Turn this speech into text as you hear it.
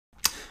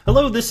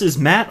Hello, this is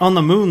Matt on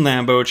the Moon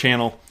Lambo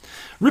channel.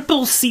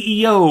 Ripple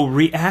CEO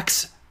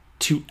reacts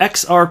to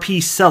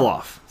XRP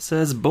sell-off.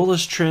 Says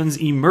bullish trends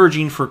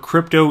emerging for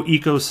crypto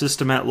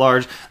ecosystem at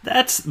large.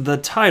 That's the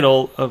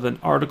title of an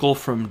article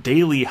from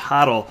Daily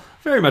Hodl.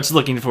 Very much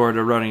looking forward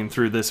to running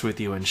through this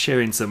with you and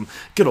sharing some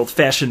good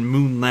old-fashioned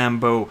Moon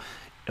Lambo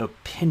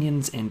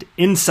opinions and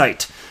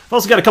insight. I've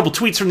also got a couple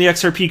tweets from the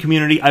XRP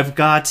community. I've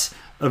got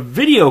a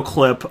video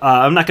clip.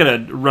 I'm not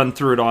going to run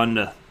through it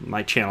on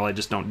my channel. I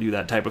just don't do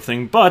that type of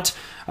thing. But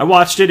I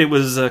watched it. It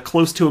was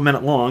close to a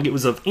minute long. It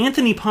was of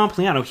Anthony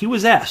Pompliano. He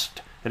was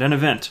asked at an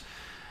event,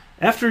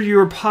 after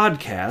your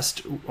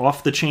podcast,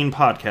 Off the Chain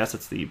Podcast,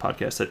 that's the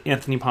podcast that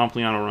Anthony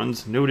Pompliano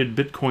runs, noted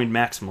Bitcoin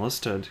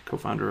maximalist,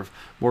 co-founder of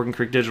Morgan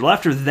Creek Digital.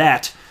 After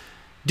that,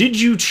 did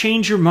you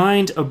change your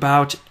mind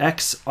about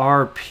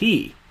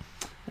XRP?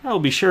 I'll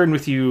be sharing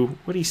with you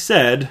what he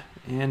said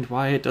and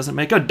why it doesn't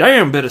make a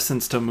damn bit of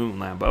sense to Moon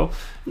Lambo.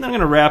 And then I'm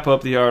going to wrap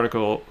up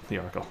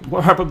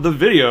wrap up the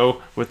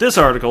video with this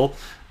article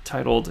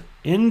titled,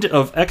 End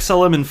of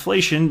XLM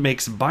Inflation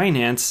Makes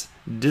Binance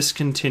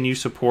Discontinue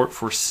Support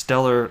for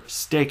Stellar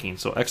Staking.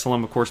 So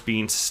XLM, of course,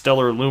 being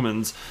Stellar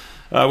Lumens,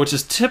 which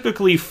is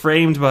typically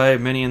framed by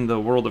many in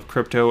the world of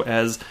crypto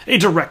as a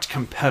direct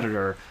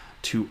competitor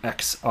to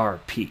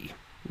XRP,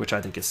 which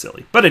I think is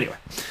silly. But anyway,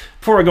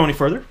 before I go any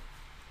further,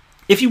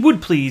 if you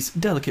would please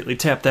delicately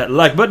tap that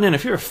like button, and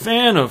if you're a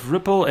fan of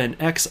Ripple and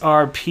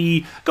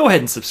XRP, go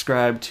ahead and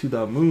subscribe to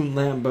the Moon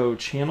Lambo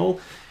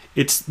channel.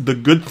 It's the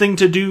good thing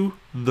to do,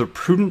 the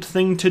prudent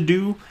thing to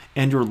do,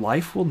 and your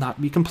life will not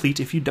be complete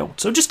if you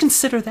don't. So just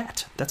consider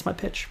that. That's my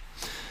pitch.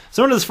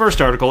 So into this first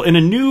article. In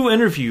a new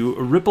interview,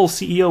 Ripple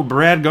CEO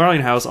Brad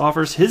Garlinghouse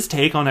offers his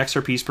take on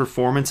XRP's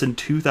performance in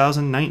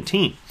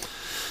 2019.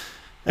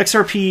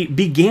 XRP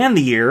began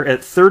the year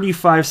at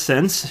 35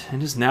 cents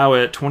and is now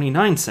at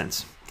 29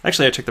 cents.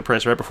 Actually, I checked the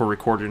price right before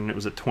recording, and it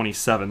was at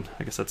 27.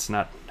 I guess that's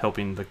not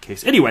helping the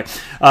case. Anyway,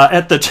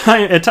 at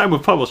time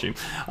of publishing,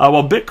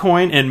 while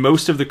Bitcoin and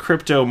most of the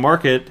crypto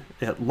market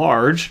at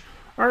large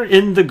are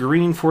in the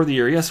green for the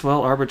year. Yes,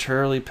 well,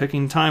 arbitrarily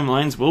picking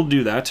timelines will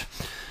do that.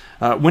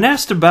 When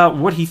asked about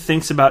what he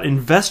thinks about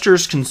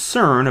investors'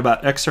 concern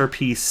about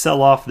XRP's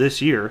sell-off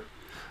this year,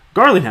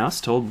 Garlinghouse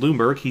told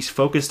Bloomberg he's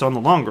focused on the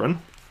long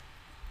run.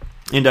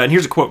 And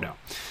here's a quote now.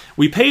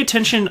 "We pay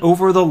attention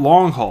over the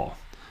long haul.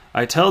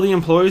 I tell the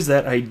employees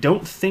that I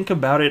don't think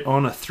about it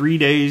on a 3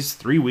 days,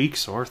 3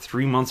 weeks, or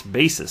 3 months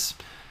basis.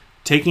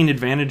 Taking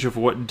advantage of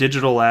what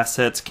digital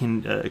assets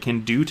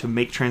can do to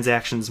make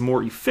transactions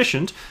more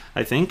efficient,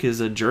 I think, is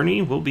a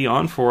journey we'll be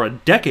on for a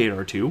decade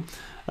or two.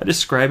 I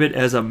describe it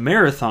as a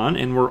marathon,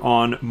 and we're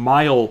on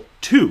mile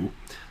 2.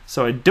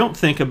 So I don't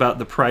think about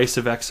the price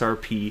of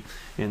XRP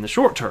in the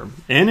short term."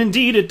 And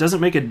indeed, it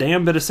doesn't make a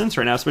damn bit of sense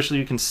right now, especially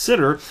if you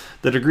consider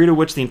the degree to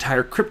which the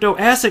entire crypto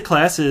asset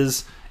class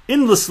is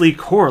endlessly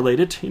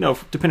correlated,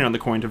 depending on the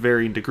coin to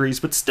varying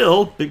degrees, but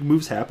still, big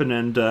moves happen,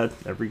 and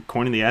every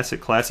coin in the asset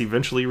class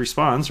eventually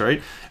responds,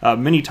 right?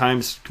 Many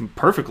times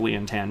perfectly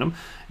in tandem.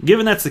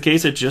 Given that's the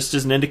case, it just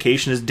is an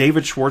indication, as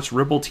David Schwartz,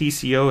 Ripple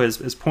TCO,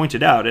 has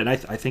pointed out, and I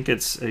think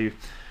it's a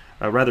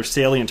rather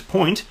salient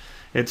point.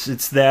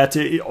 It's that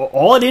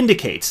all it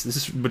indicates, this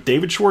is what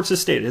David Schwartz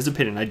has stated, his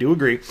opinion, I do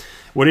agree,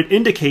 what it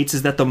indicates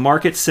is that the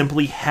market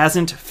simply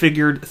hasn't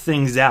figured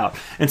things out.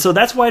 And so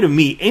that's why, to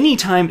me,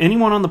 anytime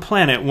anyone on the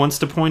planet wants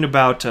to point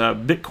about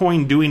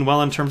Bitcoin doing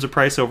well in terms of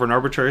price over an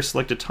arbitrary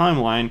selected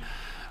timeline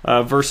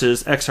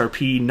versus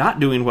XRP not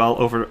doing well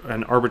over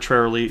an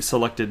arbitrarily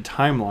selected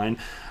timeline,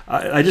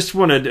 I just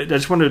want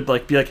to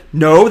be like,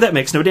 no, that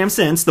makes no damn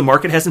sense. The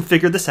market hasn't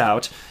figured this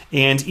out,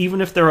 and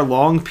even if there are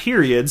long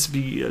periods,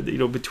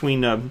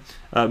 between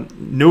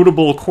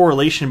notable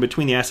correlation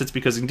between the assets,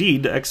 because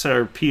indeed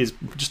XRP is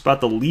just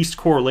about the least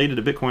correlated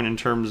to Bitcoin in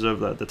terms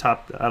of the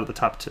top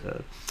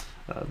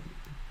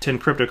 10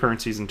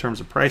 cryptocurrencies in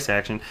terms of price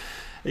action.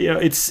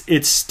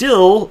 It's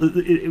still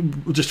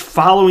just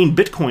following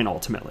Bitcoin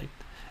ultimately.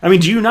 I mean,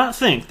 do you not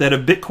think that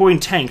if Bitcoin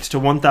tanked to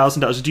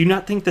 $1,000, do you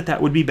not think that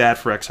that would be bad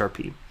for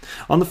XRP?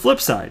 On the flip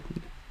side,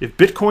 if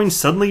Bitcoin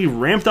suddenly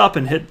ramped up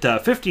and hit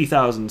 $50,000,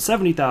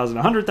 $70,000,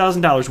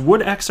 $100,000,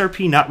 would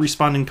XRP not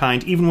respond in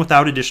kind even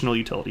without additional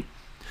utility?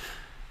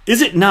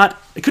 Is it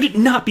not? Could it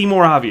not be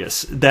more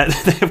obvious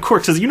that, of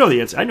course, because you know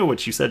the answer. I know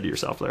what you said to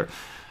yourself there.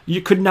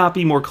 You could not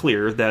be more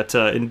clear that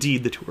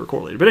indeed the two are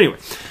correlated. But anyway.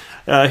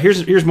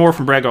 Here's more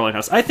from Brad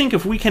Garlinghouse. "I think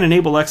if we can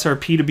enable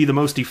XRP to be the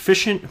most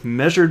efficient,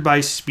 measured by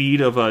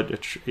speed of a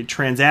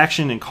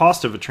transaction and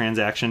cost of a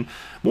transaction,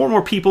 more and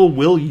more people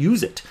will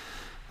use it.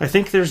 I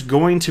think there's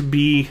going to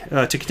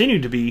continue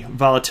to be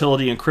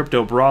volatility in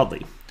crypto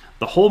broadly.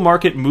 The whole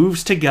market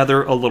moves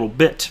together a little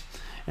bit.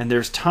 And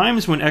there's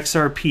times when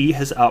XRP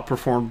has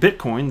outperformed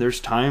Bitcoin.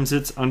 There's times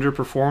it's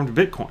underperformed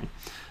Bitcoin.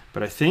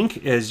 But I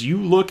think as you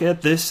look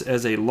at this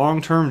as a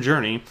long-term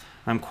journey,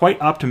 I'm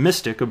quite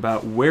optimistic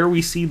about where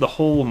we see the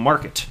whole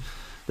market.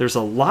 There's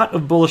a lot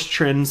of bullish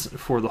trends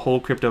for the whole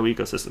crypto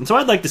ecosystem." So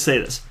I'd like to say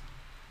this.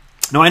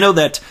 Now, I know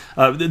that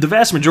the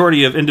vast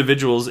majority of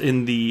individuals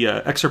in the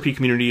XRP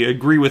community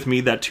agree with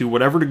me that to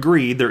whatever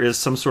degree there is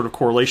some sort of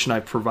correlation.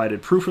 I've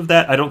provided proof of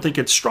that. I don't think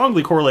it's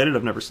strongly correlated.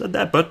 I've never said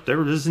that, but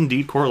there is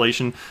indeed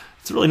correlation.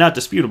 It's really not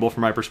disputable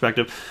from my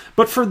perspective.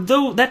 But for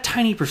that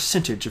tiny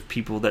percentage of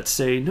people that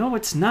say, no,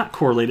 it's not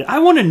correlated, I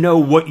want to know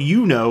what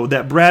you know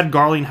that Brad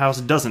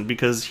Garlinghouse doesn't,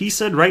 because he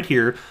said right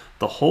here,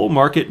 the whole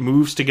market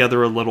moves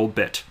together a little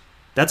bit.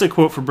 That's a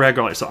quote from Brad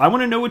Garlinghouse. So I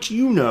want to know what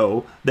you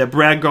know that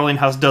Brad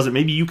Garlinghouse doesn't.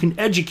 Maybe you can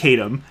educate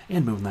him,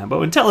 and Moon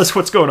Lambo, and tell us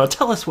what's going on.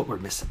 Tell us what we're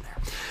missing there.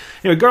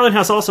 Anyway,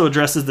 Garlinghouse also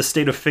addresses the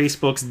state of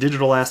Facebook's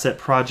digital asset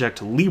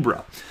project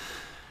Libra.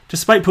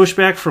 Despite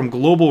pushback from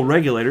global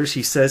regulators,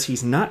 he says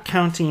he's not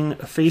counting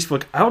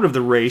Facebook out of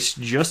the race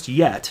just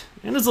yet,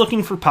 and is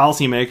looking for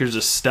policymakers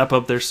to step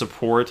up their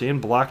support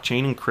in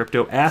blockchain and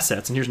crypto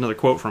assets. And here's another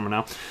quote from him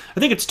now. I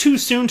think it's too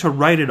soon to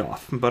write it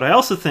off, but I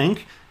also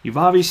think you've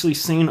obviously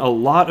seen a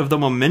lot of the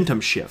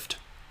momentum shift.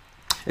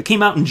 It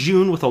came out in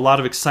June with a lot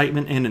of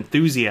excitement and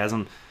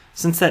enthusiasm.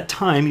 Since that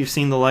time, you've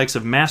seen the likes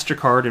of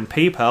MasterCard and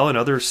PayPal and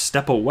others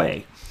step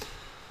away.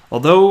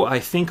 Although I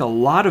think a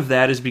lot of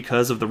that is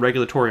because of the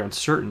regulatory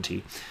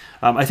uncertainty.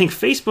 I think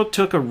Facebook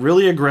took a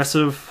really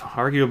aggressive,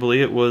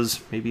 arguably it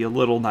was maybe a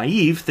little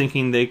naive,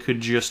 thinking they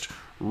could just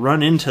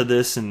run into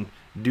this and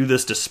do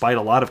this despite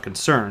a lot of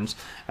concerns.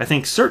 I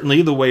think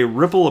certainly the way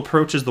Ripple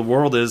approaches the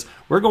world is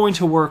we're going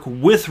to work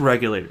with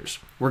regulators.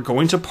 We're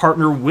going to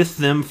partner with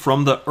them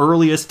from the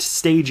earliest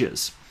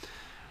stages.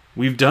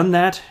 We've done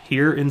that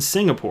here in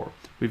Singapore.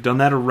 We've done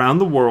that around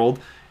the world,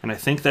 and I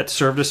think that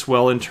served us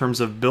well in terms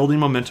of building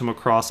momentum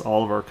across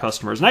all of our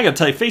customers. And I got to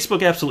tell you,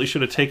 Facebook absolutely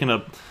should have taken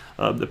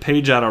the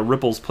page out of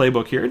Ripple's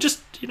playbook here and just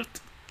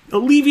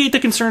alleviate the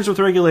concerns with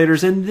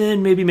regulators, and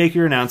then maybe make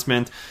your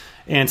announcement.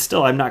 And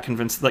still, I'm not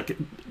convinced. Like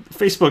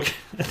Facebook,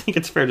 I think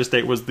it's fair to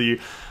state, was the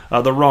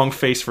wrong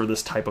face for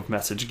this type of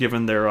message,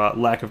 given their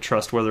lack of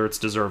trust, whether it's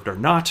deserved or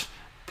not.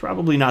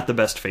 Probably not the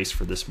best face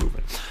for this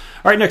movement.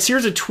 All right, next,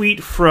 here's a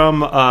tweet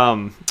from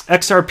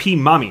XRP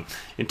Mommy.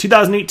 In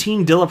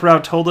 2018, Dilip Rao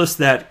told us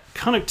that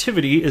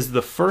connectivity is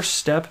the first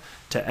step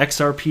to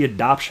XRP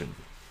adoption.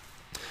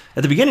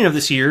 At the beginning of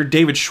this year,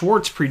 David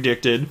Schwartz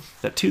predicted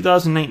that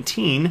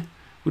 2019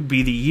 would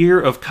be the year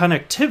of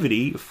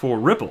connectivity for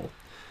Ripple.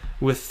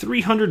 With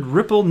 300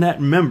 RippleNet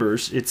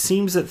members, it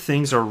seems that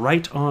things are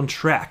right on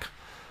track.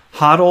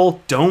 HODL,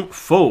 don't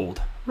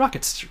fold.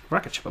 Rocket ship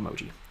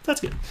emoji. That's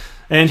good.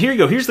 And here you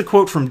go. Here's the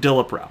quote from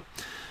Dilip Rao.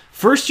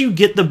 First, you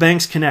get the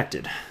banks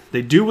connected.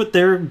 They do what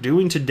they're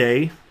doing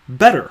today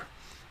better.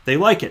 They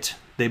like it.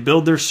 They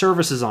build their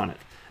services on it.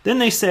 Then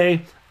they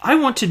say, I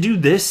want to do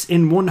this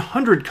in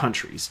 100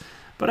 countries,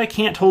 but I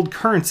can't hold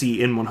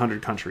currency in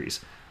 100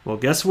 countries. Well,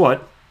 guess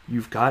what?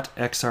 You've got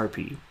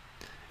XRP.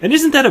 And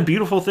isn't that a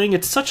beautiful thing?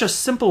 It's such a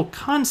simple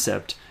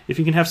concept if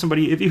you have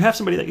somebody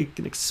that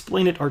can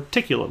explain it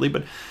articulately,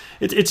 but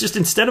it's just,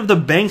 instead of the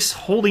banks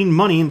holding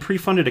money in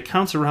pre-funded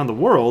accounts around the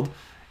world,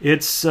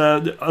 it's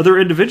other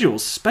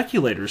individuals,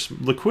 speculators,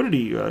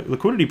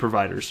 liquidity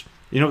providers.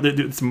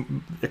 It's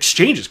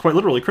exchanges, quite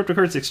literally,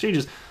 cryptocurrency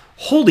exchanges,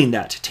 holding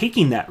that,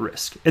 taking that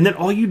risk. And then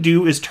all you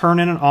do is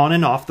turn on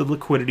and off the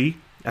liquidity,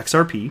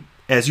 XRP,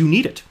 as you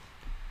need it.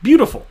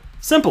 Beautiful.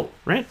 Simple,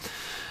 right?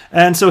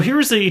 And so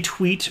here's a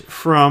tweet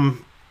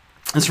from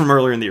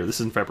earlier in the year. This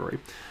is in February.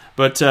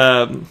 But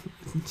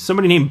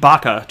somebody named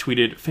Baka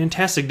tweeted,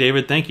 fantastic,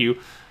 David, thank you,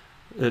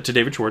 to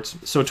David Schwartz.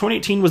 So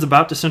 2018 was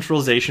about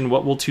decentralization.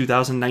 What will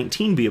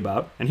 2019 be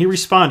about? And he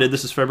responded,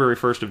 this is February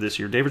 1st of this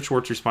year, David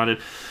Schwartz responded,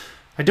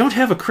 I don't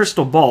have a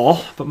crystal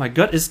ball, but my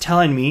gut is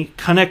telling me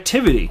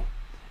connectivity.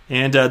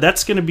 And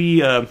that's going to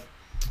be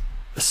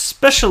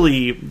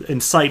especially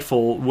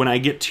insightful when I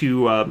get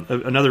to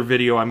another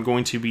video I'm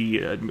going to be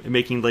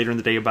making later in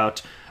the day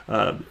about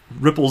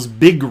Ripple's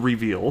big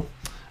reveal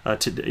on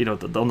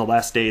the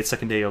last day,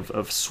 second day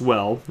of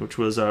Swell, which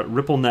was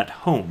RippleNet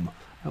Home.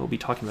 I will be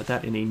talking about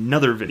that in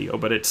another video,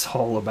 but it's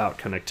all about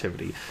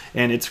connectivity,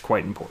 and it's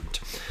quite important.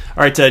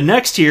 All right,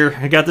 next here,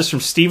 I got this from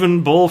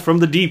Stephen Bull from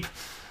the Deep.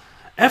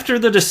 After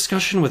the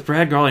discussion with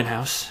Brad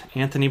Garlinghouse,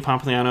 Anthony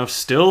Pompliano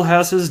still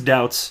has his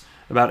doubts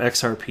about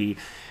XRP.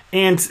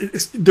 And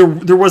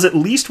there was at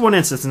least one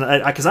instance,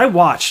 because I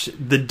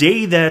watched the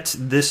day that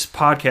this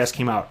podcast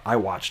came out. I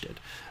watched it,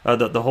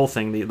 the whole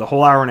thing, the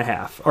whole hour and a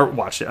half, or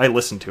watched it. I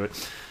listened to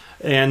it,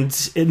 and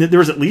there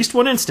was at least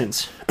one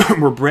instance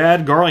where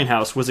Brad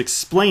Garlinghouse was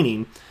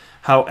explaining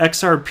how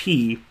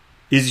XRP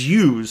is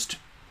used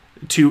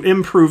to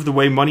improve the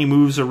way money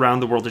moves around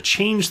the world, to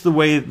change the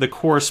way the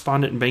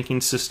correspondent banking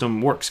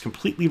system works,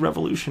 completely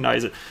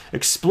revolutionize it,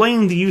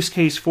 explain the use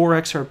case for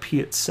XRP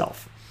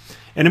itself.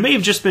 And it may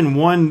have just been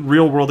one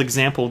real-world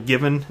example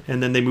given,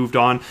 and then they moved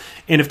on.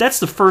 And if that's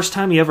the first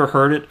time he ever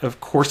heard it,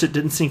 of course it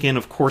didn't sink in.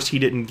 Of course he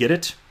didn't get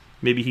it.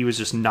 Maybe he was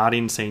just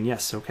nodding, saying,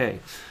 yes, okay.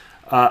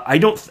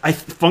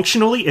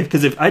 Functionally,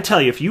 because if I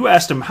tell you, if you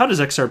asked him, how does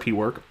XRP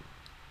work?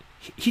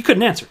 He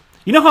couldn't answer.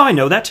 You know how I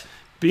know that?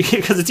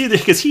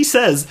 Because he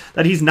says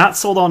that he's not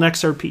sold on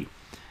XRP.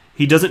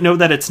 He doesn't know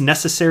that it's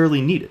necessarily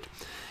needed.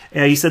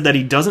 He said that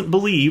he doesn't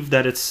believe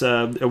that it's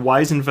a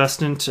wise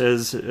investment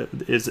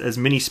as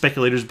many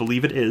speculators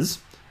believe it is.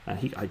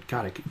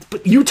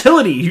 But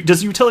utility,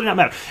 does utility not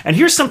matter? And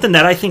here's something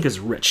that I think is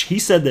rich. He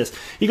said this.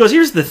 He goes,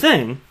 here's the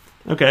thing.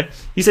 Okay.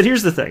 He said,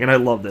 here's the thing, and I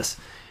love this.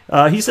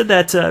 He said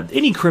that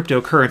any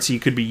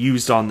cryptocurrency could be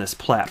used on this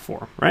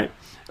platform, right?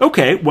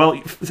 Okay, well,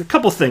 a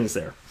couple things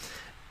there.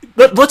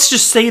 Let's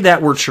just say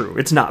that we're true.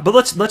 It's not, but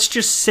let's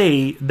just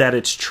say that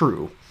it's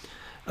true.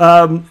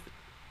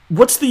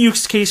 What's the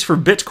use case for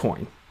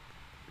Bitcoin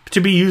to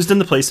be used in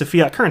the place of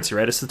fiat currency,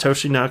 right? It's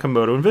Satoshi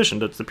Nakamoto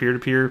envisioned. It's the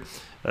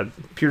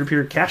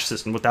peer-to-peer cash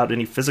system without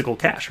any physical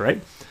cash,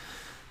 right?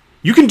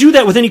 You can do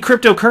that with any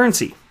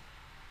cryptocurrency.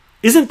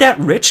 Isn't that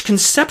rich?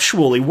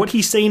 Conceptually, what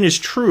he's saying is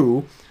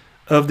true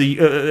of the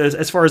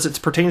as far as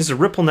it pertains to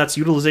RippleNet's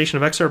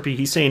utilization of XRP.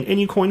 He's saying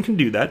any coin can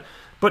do that,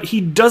 but he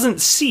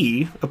doesn't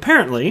see,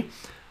 apparently,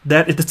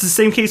 that it's the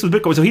same case with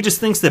Bitcoin. So he just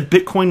thinks that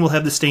Bitcoin will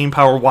have the staying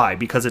power. Why?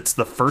 Because it's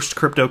the first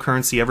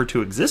cryptocurrency ever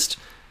to exist?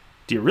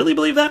 Do you really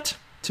believe that?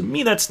 To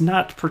me, that's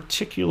not a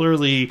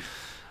particularly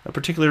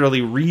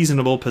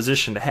reasonable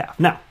position to have.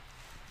 Now,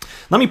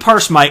 let me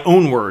parse my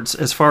own words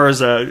as far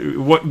as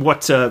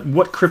what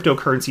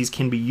cryptocurrencies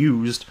can be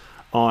used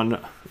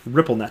on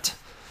RippleNet.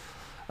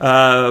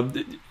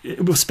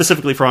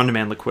 Specifically for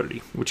on-demand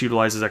liquidity, which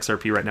utilizes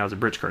XRP right now as a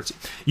bridge currency.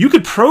 You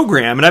could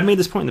program, and I've made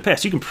this point in the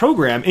past, you can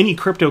program any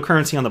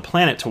cryptocurrency on the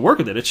planet to work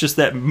with it. It's just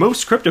that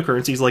most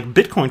cryptocurrencies, like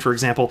Bitcoin, for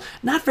example,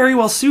 not very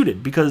well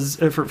suited because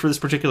for this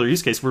particular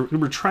use case,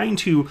 we're trying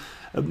to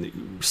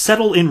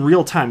settle in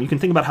real time. You can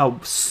think about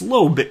how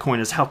slow Bitcoin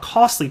is, how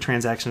costly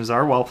transactions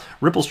are, while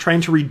Ripple's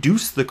trying to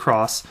reduce the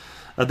cost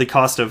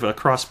of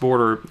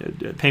cross-border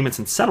payments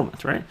and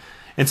settlement, right?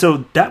 And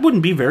so that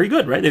wouldn't be very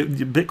good, right?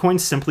 Bitcoin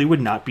simply would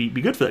not be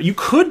good for that. You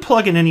could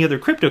plug in any other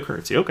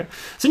cryptocurrency. Okay.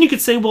 So then you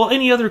could say, well,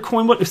 any other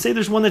coin, say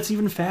there's one that's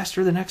even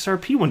faster than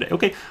XRP one day.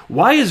 Okay.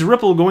 Why is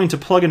Ripple going to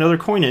plug another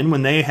coin in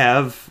when they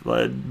have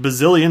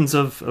bazillions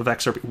of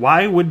XRP?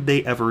 Why would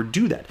they ever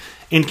do that?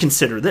 And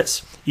consider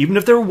this. Even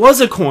if there was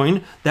a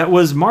coin that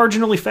was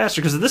marginally faster,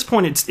 because at this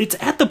point, it's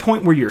at the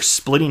point where you're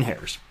splitting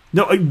hairs.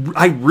 No,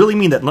 I really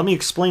mean that. Let me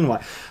explain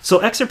why. So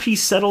XRP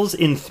settles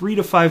in 3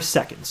 to 5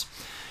 seconds.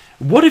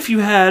 What if you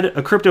had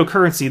a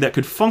cryptocurrency that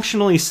could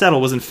functionally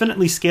settle, was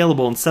infinitely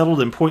scalable, and settled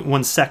in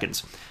 0.1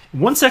 seconds?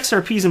 Once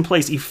XRP is in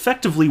place,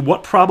 effectively,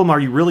 what problem are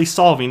you really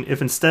solving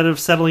if instead of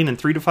settling in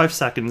 3 to 5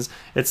 seconds,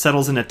 it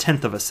settles in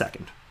 1/10 of a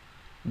second?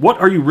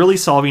 What are you really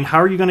solving? How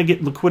are you going to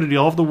get liquidity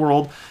all over the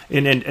world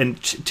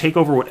and take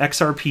over what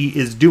XRP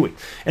is doing?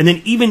 And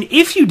then even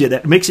if you did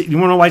that, you want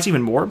to know why it's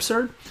even more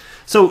absurd?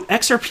 So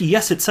XRP,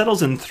 yes, it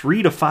settles in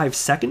 3 to 5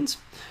 seconds.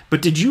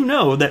 But did you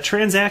know that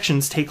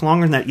transactions take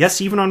longer than that? Yes,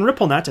 even on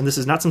RippleNet, and this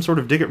is not some sort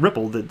of dig at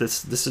Ripple.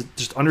 This is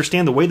just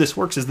understand the way this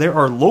works. Is there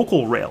are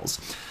local rails,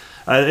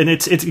 and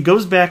it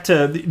goes back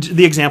to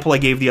the example I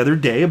gave the other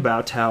day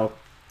about how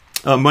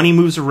money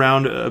moves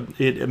around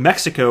in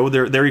Mexico.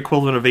 Their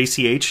equivalent of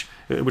ACH,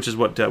 which is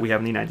what we have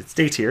in the United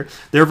States here.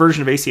 Their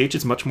version of ACH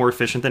is much more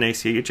efficient than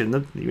ACH in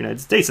the United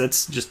States.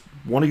 That's just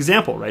one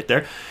example right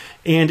there.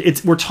 And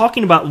we're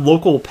talking about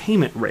local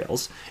payment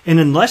rails, and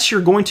unless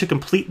you're going to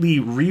completely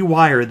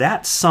rewire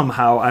that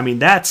somehow, I mean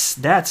that's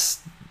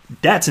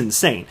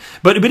insane.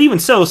 But even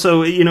so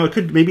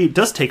it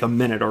does take a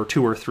minute or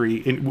 2 or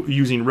 3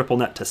 using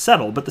RippleNet to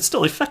settle, but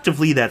still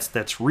effectively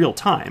that's real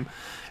time.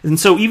 And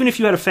so even if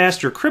you had a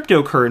faster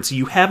cryptocurrency,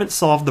 you haven't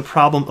solved the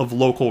problem of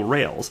local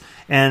rails.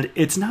 And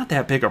it's not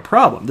that big a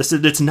problem.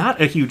 It's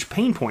not a huge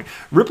pain point.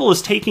 Ripple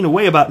is taking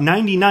away about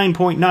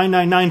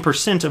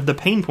 99.999% of the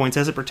pain points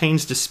as it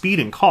pertains to speed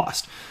and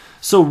cost.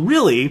 So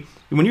really,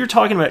 when you're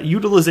talking about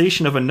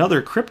utilization of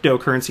another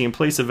cryptocurrency in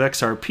place of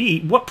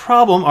XRP, what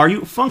problem are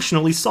you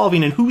functionally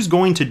solving, and who's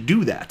going to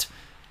do that?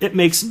 It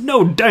makes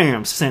no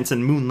damn sense,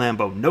 and Moon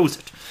Lambo knows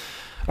it.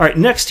 All right,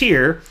 next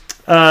here,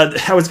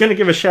 I was going to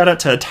give a shout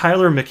out to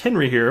Tyler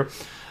McHenry here,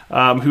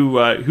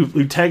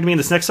 who tagged me in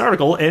this next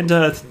article, and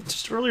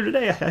just earlier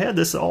today I had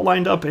this all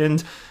lined up,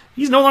 and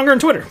he's no longer on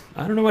Twitter.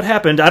 I don't know what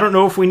happened. I don't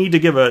know if we need to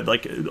give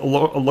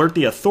alert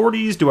the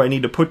authorities. Do I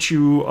need to put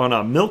you on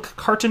a milk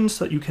carton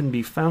so that you can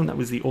be found? That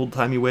was the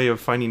old-timey way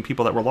of finding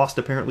people that were lost,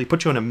 apparently.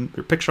 Put you on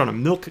a picture on a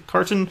milk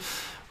carton.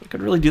 I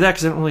could really do that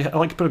because I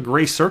like to put a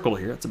gray circle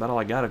here. That's about all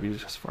I got of you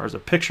as far as a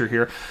picture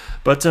here.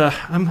 But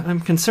I'm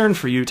concerned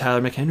for you,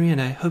 Tyler McHenry,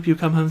 and I hope you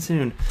come home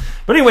soon.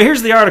 But anyway,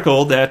 here's the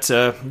article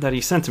that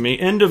he sent to me.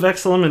 End of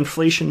XLM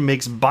inflation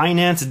makes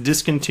Binance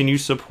discontinue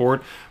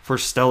support for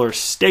Stellar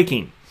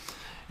staking.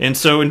 And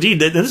so,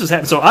 indeed, this is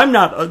happening. So I'm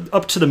not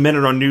up to the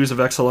minute on news of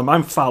XLM.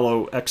 I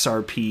follow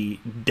XRP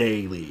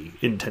daily,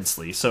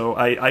 intensely. So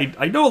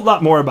I know a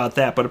lot more about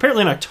that. But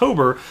apparently in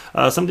October,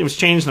 something was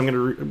changed. And I'm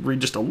going to read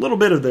just a little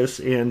bit of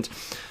this. And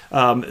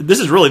this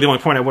is really the only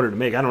point I wanted to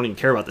make. I don't even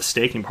care about the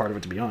staking part of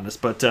it, to be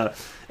honest. But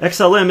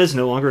XLM is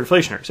no longer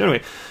inflationary. So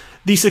anyway,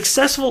 the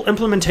successful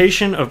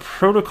implementation of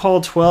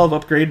Protocol 12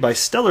 upgrade by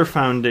Stellar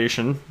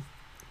Foundation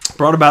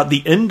brought about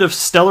the end of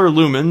Stellar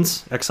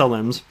Lumens,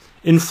 XLM's,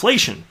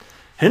 inflation,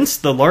 Hence,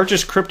 the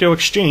largest crypto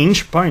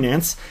exchange,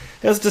 Binance,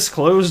 has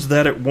disclosed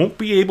that it won't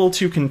be able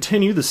to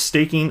continue the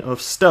staking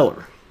of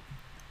Stellar.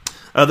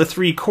 The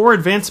 3 core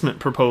advancement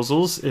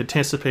proposals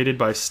anticipated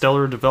by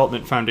Stellar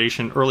Development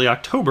Foundation early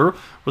October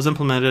was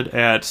implemented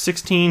at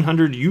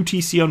 1600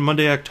 UTC on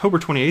Monday, October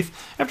 28th,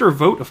 after a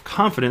vote of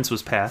confidence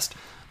was passed.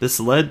 This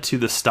led to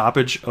the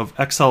stoppage of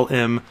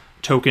XLM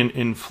token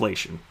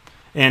inflation.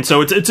 And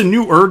so it's a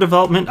newer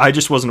development. I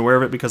just wasn't aware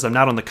of it because I'm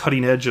not on the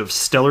cutting edge of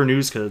Stellar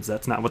news, because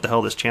that's not what the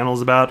hell this channel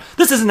is about.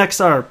 This is an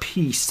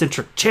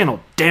XRP-centric channel,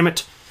 damn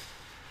it.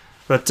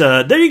 But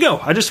there you go.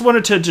 I just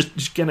wanted to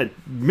just kind of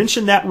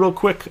mention that real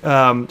quick,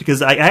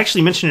 because I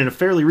actually mentioned it in a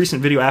fairly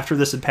recent video after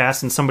this had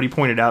passed, and somebody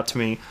pointed out to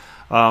me,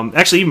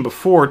 actually even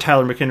before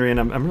Tyler McHenry, and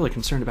I'm really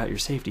concerned about your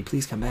safety,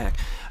 please come back.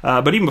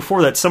 But even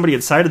before that, somebody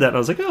had cited that, and I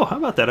was like, oh, how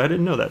about that? I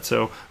didn't know that.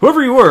 So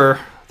whoever you were,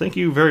 thank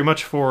you very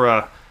much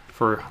for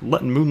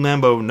letting Moon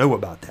Lambo know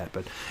about that.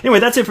 But anyway,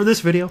 that's it for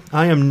this video.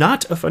 I am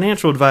not a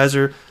financial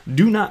advisor.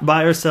 Do not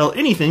buy or sell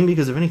anything,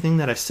 because of anything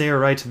that I say or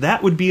write,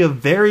 that would be a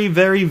very,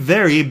 very,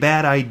 very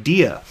bad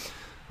idea.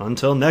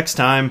 Until next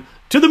time,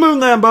 to the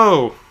Moon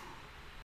Lambo!